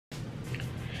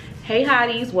Hey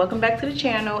hotties, welcome back to the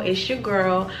channel. It's your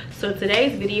girl. So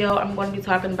today's video I'm going to be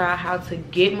talking about how to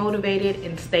get motivated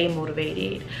and stay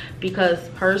motivated, because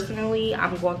personally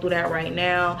I'm going through that right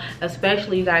now.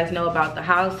 Especially, you guys know about the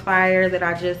house fire that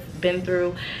I just been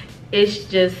through. It's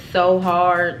just so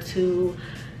hard to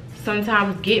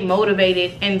sometimes get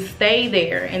motivated and stay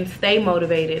there and stay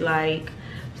motivated. Like,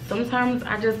 sometimes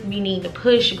I just be needing to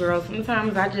push, girl.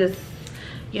 Sometimes I just,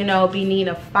 you know, be needing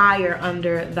a fire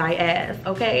under thy ass.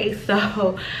 Okay,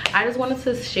 so I just wanted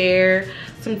to share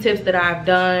some tips that I've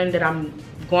done, that I'm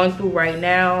going through right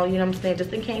now, you know what I'm saying,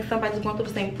 just in case somebody's going through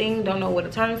the same thing, don't know what to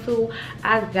turn to.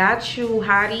 I got you,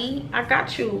 hottie, I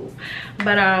got you.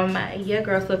 But yeah,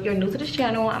 girl, so if you're new to this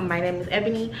channel, my name is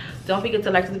Ebony. Don't forget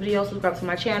to like this video, subscribe to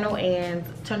my channel, and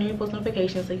turn on your post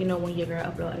notifications so you know when your girl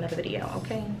upload another video.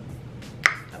 Okay,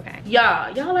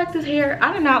 y'all like this hair?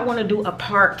 I did not want to do a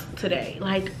part today.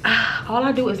 Like, all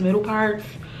I do is middle parts,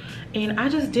 and I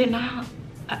just did not.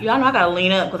 Y'all know I gotta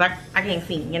lean up because I can't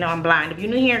see, you know, I'm blind. If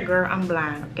you're new here, girl, I'm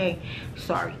blind, okay?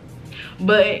 Sorry.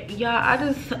 But yeah, I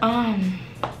just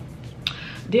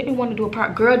didn't want to do a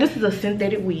part. Girl, this is a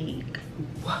synthetic wig.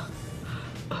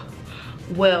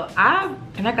 Well, I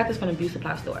got this from the beauty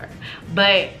supply store,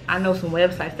 but I know some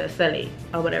websites that sell it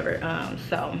or whatever.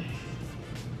 So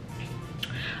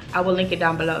I will link it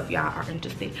down below if y'all are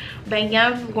interested. But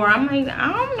yeah, girl, I'm like,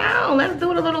 I don't know. Let's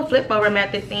do the little flip over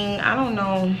method thing. I don't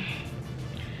know.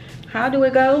 How do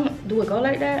it go? Do it go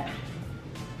like that?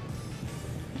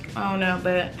 I don't know,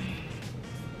 but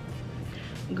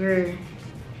girl,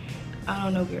 I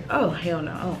don't know, girl. Oh, hell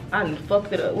no. Oh, I done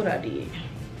fucked it up. What I did.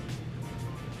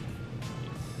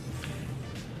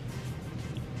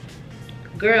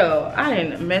 Girl, I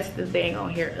didn't mess this dang on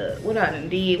hair up. What I done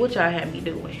did, what y'all had me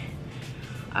doing.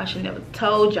 I should never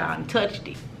told y'all and touched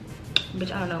it.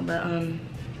 Bitch, I don't know,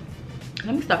 but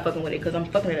let me stop fucking with it because I'm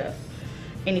fucking it up.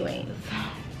 Anyways,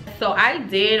 so I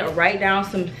did write down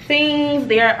some things.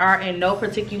 There are in no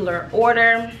particular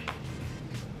order.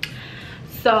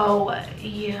 So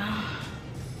yeah,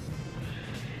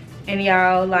 and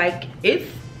y'all, like, it's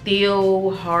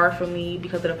still hard for me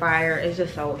because of the fire. It's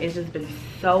just been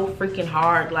so freaking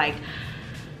hard. Like,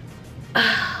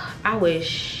 I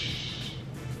wish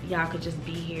y'all could just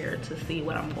be here to see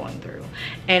what I'm going through.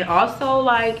 And also,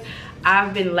 like,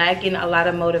 I've been lacking a lot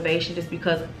of motivation just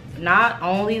because not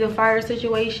only the fire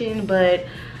situation, but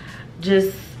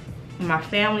just my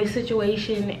family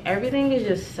situation. Everything is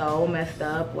just so messed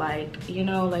up. Like, you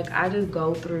know, like, I just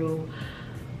go through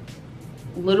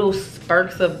little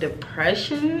spurts of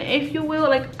depression, if you will.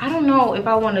 Like, I don't know if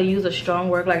I want to use a strong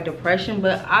word like depression,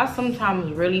 but I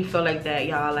sometimes really feel like that,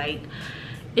 y'all. Like,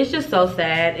 it's just so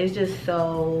sad. It's just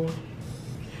so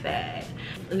sad.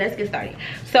 Let's get started.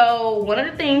 So one of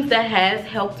the things that has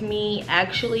helped me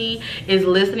actually is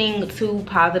listening to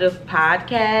positive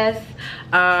podcasts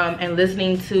and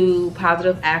listening to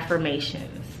positive affirmations.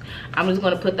 I'm just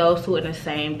going to put those two in the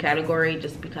same category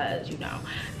just because, you know,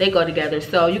 they go together.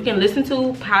 So you can listen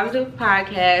to positive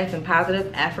podcasts and positive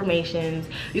affirmations.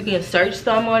 You can search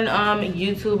some on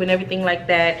YouTube and everything like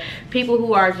that. People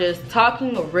who are just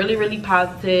talking really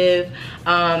positive,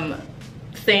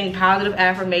 saying positive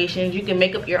affirmations. You can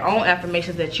make up your own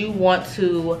affirmations that you want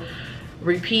to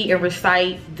repeat and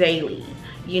recite daily.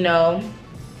 You know,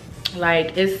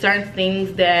 like, it's certain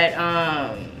things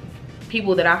that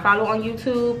people that I follow on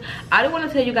YouTube. I don't want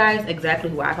to tell you guys exactly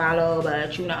who I follow,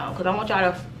 but you know, because I want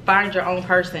y'all to find your own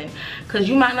person, because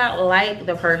you might not like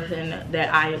the person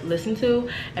that I listen to,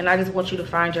 and I just want you to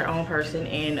find your own person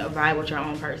and vibe with your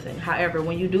own person. However,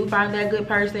 when you do find that good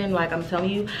person, like, I'm telling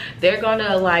you, they're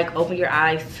gonna, like, open your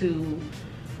eyes to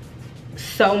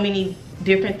so many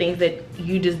different things that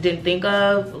you just didn't think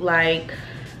of. Like,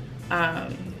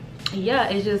 yeah,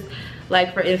 it's just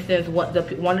like, for instance, one of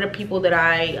the people that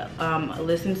I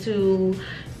listen to,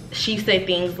 she said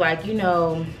things like, you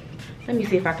know, let me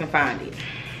see if I can find it.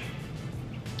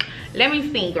 Let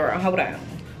me see, girl. Hold on.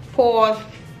 Pause.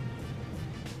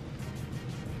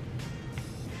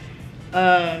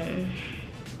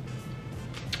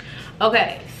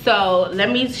 Okay, so let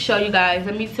me show you guys.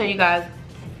 Let me tell you guys.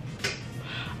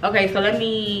 Okay, so let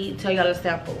me tell you guys a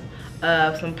sample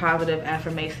of some positive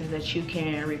affirmations that you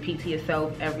can repeat to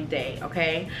yourself every day.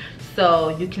 Okay, so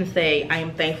you can say, I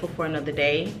am thankful for another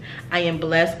day. I am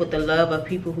blessed with the love of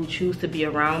people who choose to be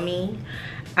around me.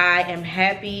 I am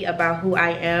happy about who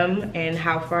I am and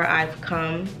how far I've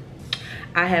come.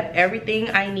 I have everything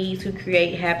I need to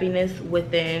create happiness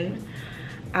within.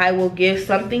 I will give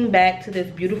something back to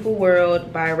this beautiful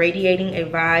world by radiating a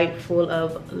vibe full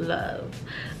of love.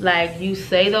 Like, you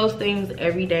say those things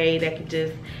every day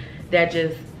that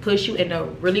just push you in a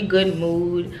really good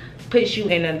mood, puts you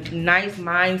in a nice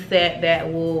mindset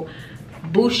that will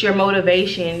boost your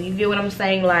motivation. You get what I'm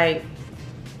saying? Like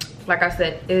I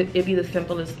said, it'd be the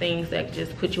simplest things that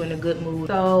just put you in a good mood.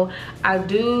 So I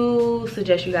do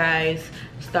suggest you guys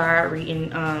start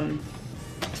reading,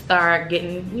 start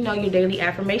getting, you know, your daily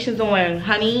affirmations on,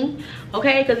 honey.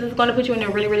 Okay, because it's going to put you in a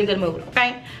really, really good mood.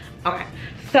 Okay.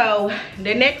 So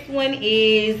the next one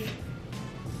is,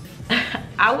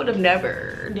 I would have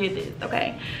never did this.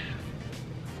 Okay,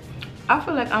 I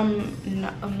feel like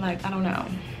I'm like, I don't know.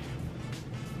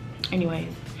 Anyways,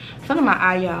 some of my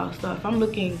eye, y'all, so if I'm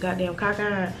looking goddamn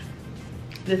cockeyed,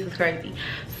 this is crazy.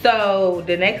 So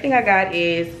the next thing I got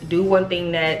is, do one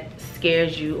thing that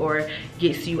scares you or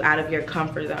gets you out of your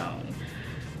comfort zone.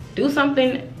 Do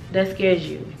something that scares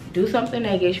you. Do something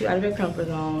that gets you out of your comfort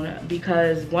zone,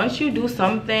 because once you do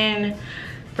something,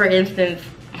 for instance,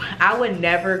 I would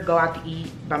never go out to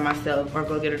eat by myself or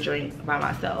go get a drink by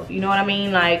myself. You know what I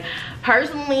mean? Like,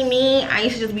 personally, me, I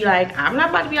used to just be like, I'm not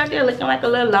about to be out there looking like a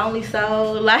little lonely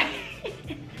soul. Like,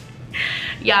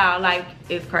 y'all, like,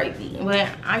 it's crazy. But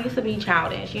I used to be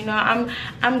childish, you know.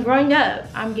 I'm growing up.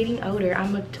 I'm getting older.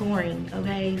 I'm maturing,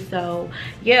 okay? So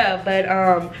yeah, but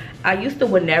I used to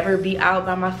would never be out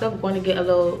by myself going to get a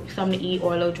little something to eat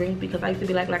or a little drink, because I used to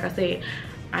be like I said,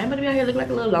 I ain't gonna be out here looking like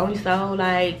a little lonely soul,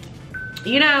 like,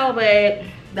 you know. But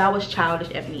that was childish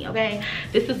Ebony, okay?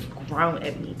 This is grown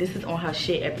Ebony. This is on her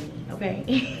shit Ebony,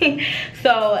 okay?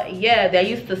 So yeah, that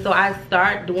used to, so I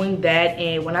start doing that.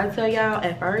 And when I tell y'all,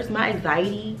 at first my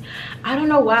anxiety, I don't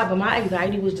know why, but my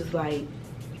anxiety was just like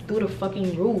through the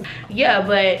fucking roof. Yeah,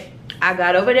 but I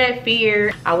got over that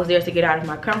fear. I was there to get out of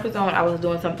my comfort zone. I was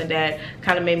doing something that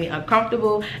kind of made me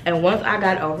uncomfortable, and once I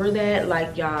got over that,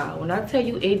 like, y'all, when I tell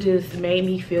you, it just made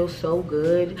me feel so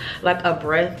good, like a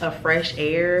breath of fresh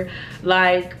air.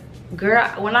 Like, girl,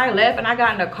 when I left and I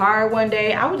got in the car one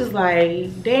day, I was just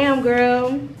like, damn,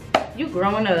 girl, you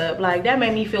growing up. Like, that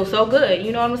made me feel so good,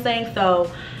 you know what I'm saying?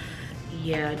 So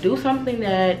yeah, do something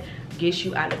that gets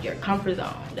you out of your comfort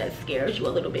zone, that scares you a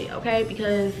little bit, okay?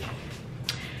 Because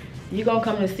you're gonna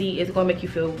come to see, it's gonna make you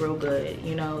feel real good,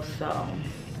 you know. So,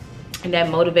 and that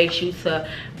motivates you to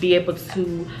be able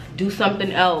to do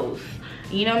something else,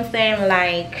 you know what I'm saying?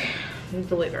 Like,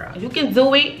 do it, girl. You can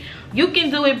do it. You can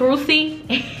do it, Brucey.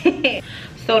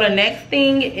 So the next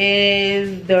thing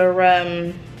is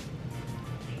the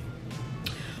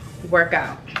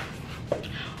workout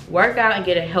and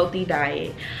get a healthy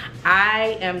diet.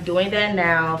 I am doing that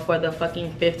now for the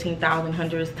fucking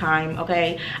 15,000th time,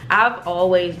 okay? I've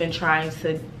always been trying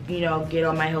to, you know, get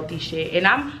on my healthy shit, and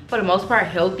I'm for the most part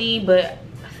healthy, but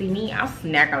see me, I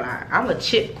snack a lot. I'm a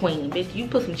chip queen, bitch. You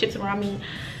put some chips around me,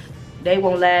 they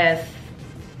won't last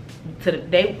to the,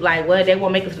 they like what, they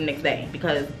won't make it to the next day,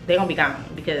 because they gonna be gone,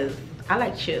 because I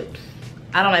like chips.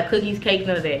 I don't like cookies, cakes,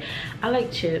 none of that. I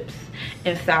like chips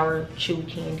and sour chew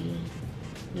candy,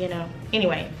 you know.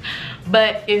 Anyway,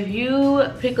 but if you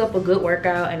pick up a good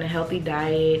workout and a healthy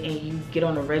diet and you get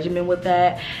on a regimen with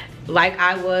that, like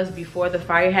I was before the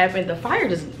fire happened. The fire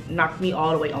just knocked me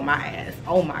all the way on my ass.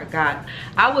 Oh my god,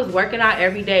 I was working out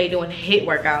every day doing HIIT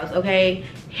workouts, okay?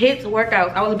 HIIT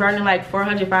workouts. I was burning like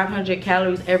 400, 500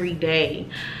 calories every day.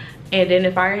 And then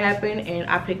the fire happened and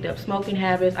I picked up smoking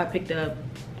habits, I picked up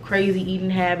crazy eating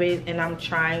habits, and I'm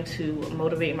trying to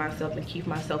motivate myself and keep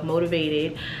myself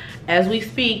motivated as we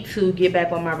speak to get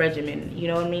back on my regimen. You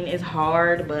know what I mean? It's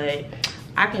hard, but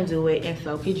I can do it, and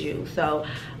so could you. So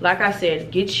like I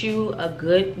said, get you a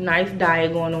good nice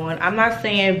diet going on. I'm not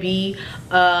saying be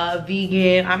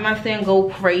vegan, I'm not saying go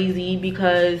crazy,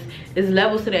 because there's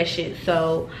levels to that shit.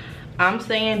 So I'm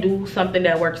saying do something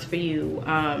that works for you.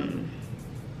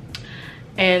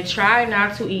 And try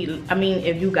not to eat, I mean,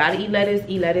 if you gotta eat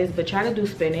lettuce, but try to do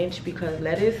spinach, because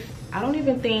lettuce, I don't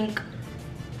even think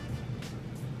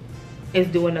it's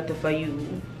doing nothing for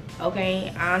you,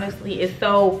 okay? Honestly, it's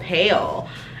so pale.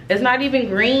 It's not even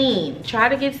green. Try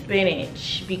to get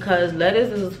spinach, because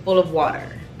lettuce is full of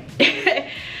water.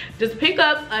 Just pick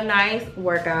up a nice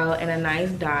workout and a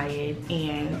nice diet,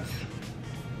 and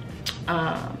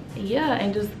yeah,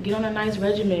 and just get on a nice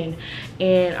regimen.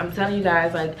 And I'm telling you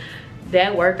guys, like,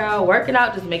 that working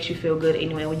out just makes you feel good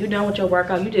anyway. When you're done with your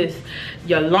workout,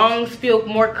 your lungs feel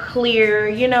more clear,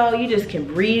 you know, you just can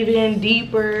breathe in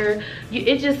deeper.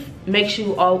 It just makes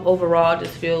you all overall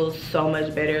just feel so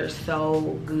much better,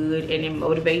 so good, and it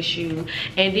motivates you,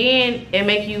 and then it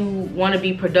make you want to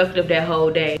be productive that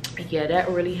whole day. Yeah, that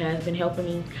really has been helping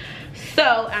me,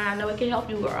 so I know it can help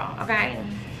you, girl, okay?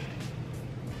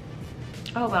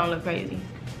 I hope I don't look crazy.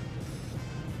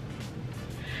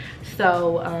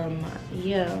 So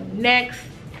yeah, next,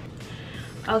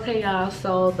 Okay, y'all,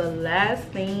 so the last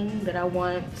thing that I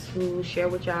want to share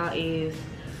with y'all is,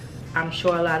 I'm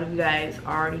sure a lot of you guys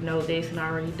already know this and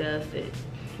already does this.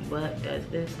 What does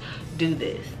this? Do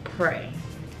this. Pray.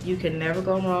 You can never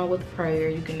go wrong with prayer.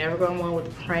 You can never go wrong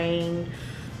with praying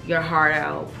your heart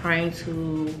out, praying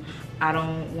to, I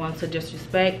don't want to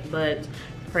disrespect, but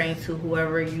praying to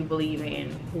whoever you believe in,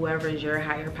 whoever is your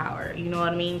higher power, you know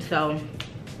what I mean? So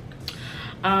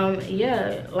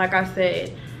yeah, like I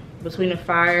said, between the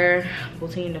fire,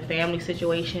 between the family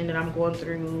situation that I'm going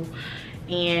through,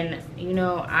 and you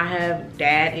know, I have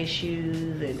dad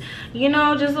issues, and you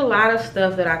know, just a lot of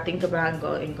stuff that I think about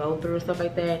and go through and stuff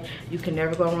like that. You can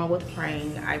never go wrong with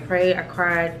praying. I prayed, I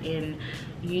cried, and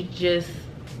you just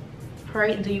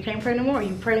pray until you can't pray no more.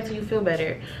 You pray until you feel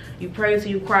better. You pray until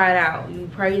you cry it out. You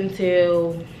pray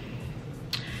until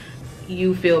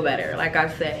you feel better, like I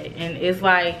said. And it's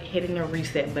like hitting a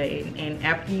reset button, and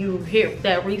after you hit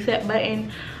that reset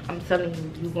button, I'm telling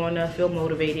you, you're gonna feel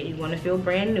motivated, you're gonna feel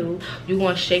brand new, you're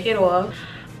gonna shake it off.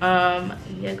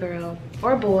 Yeah, girl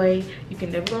or boy, you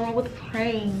can never go wrong with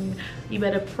praying. You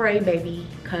better pray, baby,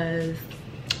 because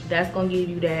that's gonna give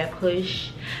you that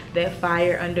push, that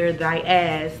fire under thy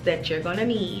ass that you're gonna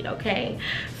need. Okay,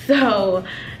 so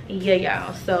yeah,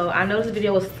 y'all, so I know this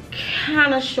video was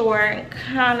kind of short,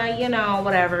 kind of, you know,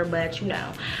 whatever, but you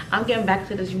know, I'm getting back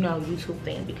to this, you know, YouTube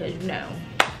thing, because you know,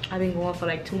 I've been going for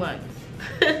like 2 months.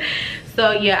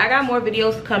 So yeah, I got more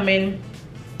videos coming.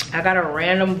 I got a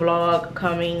random vlog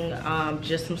coming,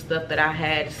 just some stuff that I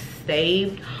had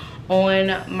saved on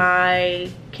my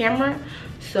camera,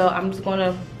 so I'm just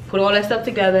gonna put all that stuff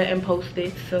together and post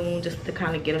it soon, just to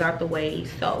kind of get it out the way.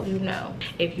 So you know,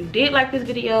 if you did like this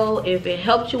video, if it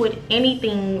helped you with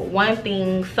anything, one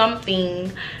thing,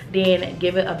 something, then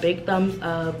give it a big thumbs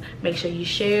up. Make sure you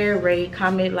share, rate,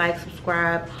 comment, like,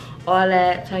 subscribe, all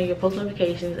that. Turn your post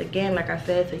notifications, again, like I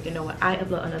said, so you can know when I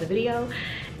upload another video.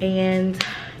 And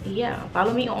yeah,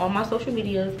 follow me on all my social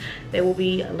medias. They will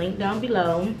be linked down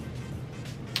below.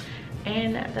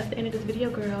 And that's the end of this video,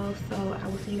 girls. So I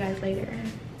will see you guys later.